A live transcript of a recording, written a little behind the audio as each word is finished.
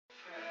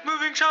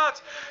Moving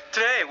shots!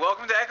 Today,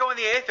 welcome to Echo in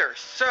the Aether.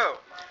 So,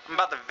 I'm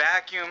about to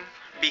vacuum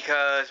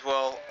because,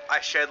 well, I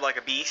shed like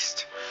a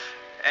beast.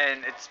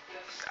 And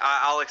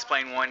I'll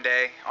explain one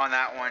day on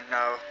that one.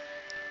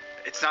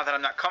 It's not that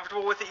I'm not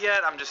comfortable with it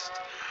yet,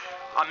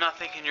 I'm not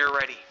thinking you're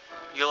ready.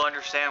 You'll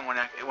understand when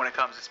it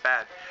comes, it's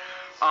bad.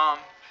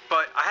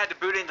 But I had to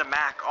boot into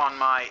Mac on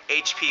my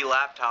HP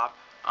laptop.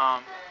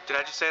 Did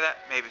I just say that?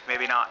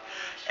 Maybe not.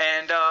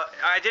 And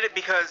I did it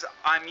because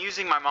I'm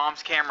using my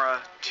mom's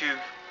camera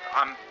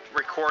I'm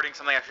recording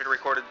something I should have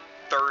recorded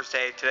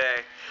Thursday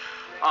today.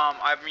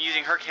 I'm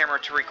using her camera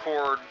to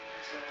record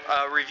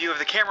a review of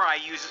the camera I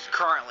use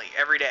currently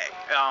every day.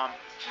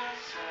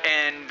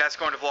 And that's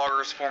going to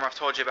vloggers form, I've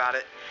told you about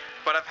it.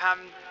 But I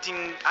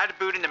had to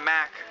boot into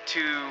Mac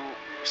to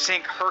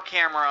sync her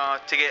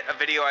camera to get a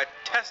video I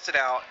tested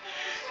out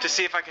to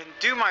see if I can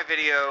do my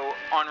video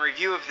on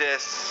review of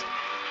this.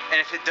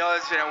 And if it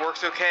does and it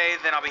works okay,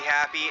 then I'll be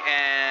happy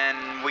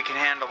and we can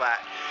handle that.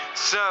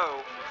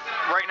 So,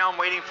 right now I'm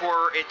waiting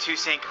for it to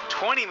sync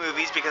 20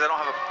 movies because I don't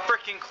have a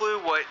freaking clue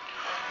what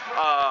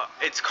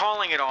it's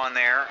calling it on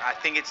there. I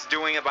think it's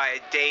doing it by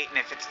a date, and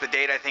if it's the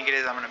date I think it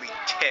is, I'm going to be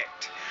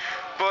ticked.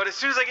 But as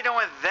soon as I get done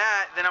with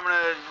that, then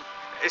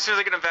as soon as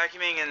I get done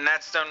vacuuming and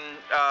that's done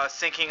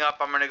syncing up,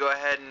 I'm going to go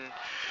ahead and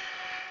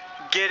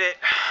get it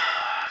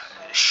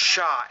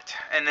shot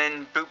and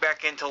then boot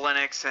back into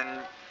Linux and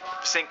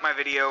sync my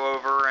video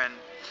over and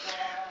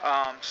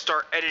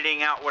start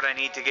editing out what I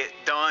need to get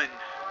done.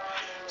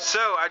 So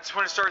I just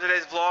want to start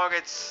today's vlog.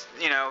 It's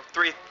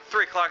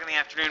 3 o'clock in the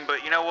afternoon,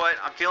 but you know what?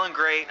 I'm feeling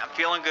great. I'm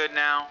feeling good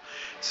now.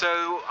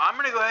 So I'm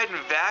gonna go ahead and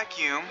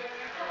vacuum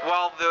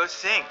while those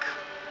sync.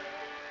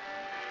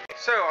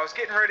 So I was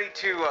getting ready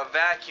to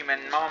vacuum,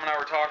 and Mom and I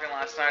were talking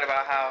last night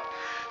about how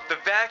the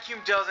vacuum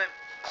doesn't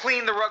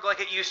clean the rug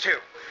like it used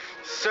to.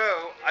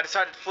 So I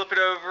decided to flip it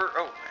over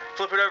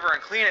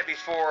and clean it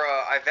before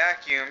I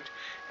vacuumed,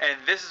 and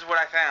this is what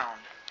I found.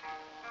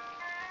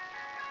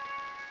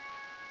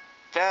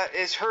 That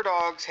is her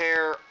dog's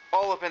hair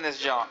all up in this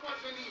junk.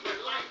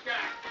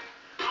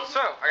 So,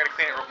 I gotta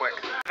clean it real quick.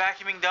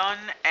 Vacuuming done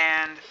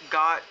and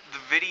got the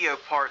video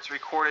parts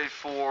recorded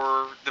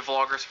for the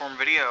vloggers form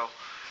video.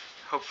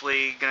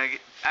 Hopefully they're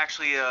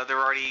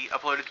already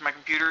uploaded to my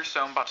computer,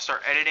 so I'm about to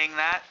start editing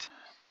that.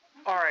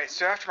 Alright,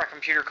 so after my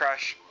computer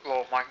crashed,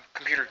 well, my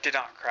computer did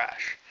not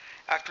crash.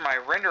 After my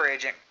render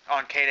agent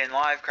on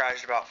Kdenlive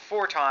crashed about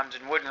 4 times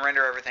and wouldn't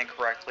render everything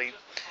correctly,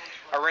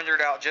 I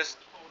rendered out just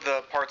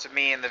the parts of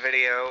me in the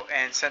video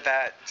and sent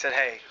that and said,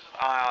 hey,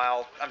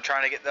 I'm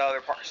trying to get the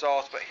other parts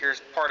solved, but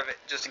here's part of it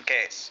just in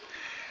case.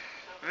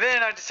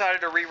 Then I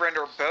decided to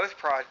re-render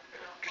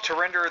to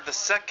render the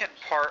second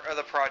part of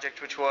the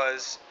project, which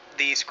was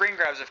the screen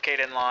grabs of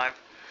Kdenlive.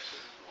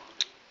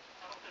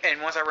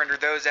 And once I rendered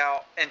those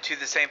out into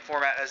the same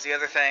format as the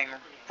other thing,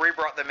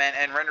 re-brought them in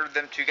and rendered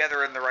them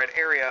together in the right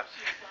area,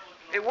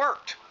 it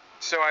worked.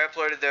 So I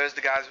uploaded those.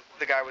 The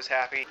guy was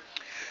happy.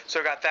 So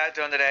I got that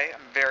done today.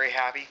 I'm very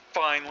happy.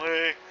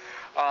 Finally.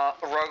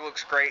 The rug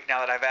looks great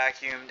now that I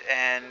vacuumed,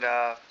 and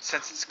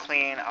since it's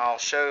clean, I'll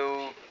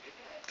show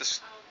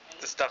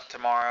the stuff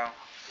tomorrow.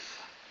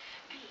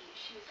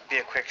 Be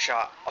a quick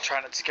shot. I'll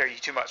try not to scare you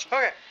too much.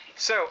 Okay,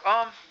 so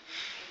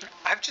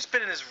I've just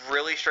been in this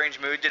really strange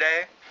mood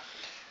today,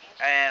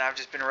 and I've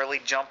just been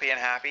really jumpy and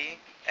happy,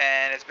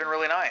 and it's been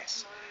really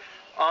nice.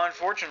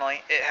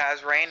 Unfortunately, it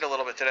has rained a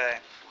little bit today.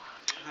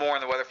 More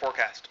in the weather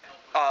forecast.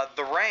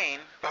 The rain,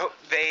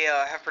 they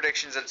have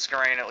predictions that it's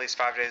going to rain at least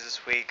 5 days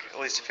this week, at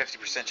least a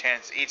 50%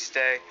 chance each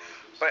day.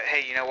 But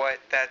hey, you know what?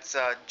 That's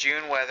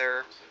June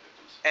weather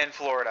in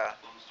Florida.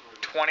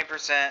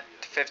 20%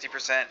 to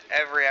 50%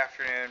 every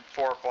afternoon,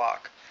 4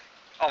 o'clock.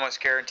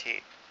 Almost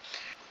guaranteed.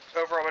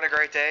 Overall, been a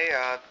great day.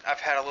 I've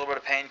had a little bit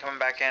of pain coming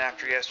back in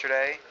after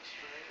yesterday.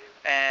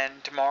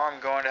 And tomorrow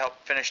I'm going to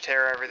help finish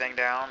tear everything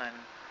down and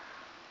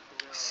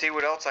see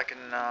what else I can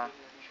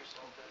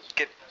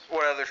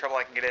what other trouble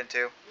I can get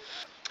into.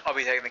 I'll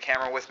be taking the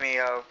camera with me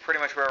pretty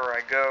much wherever I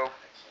go.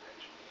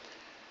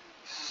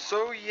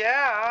 So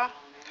yeah,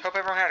 hope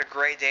everyone had a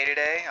great day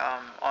today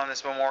on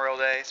this Memorial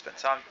Day.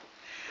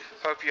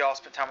 Hope you all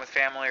spent time with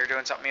family or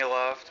doing something you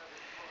loved.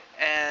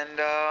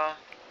 And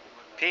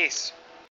peace.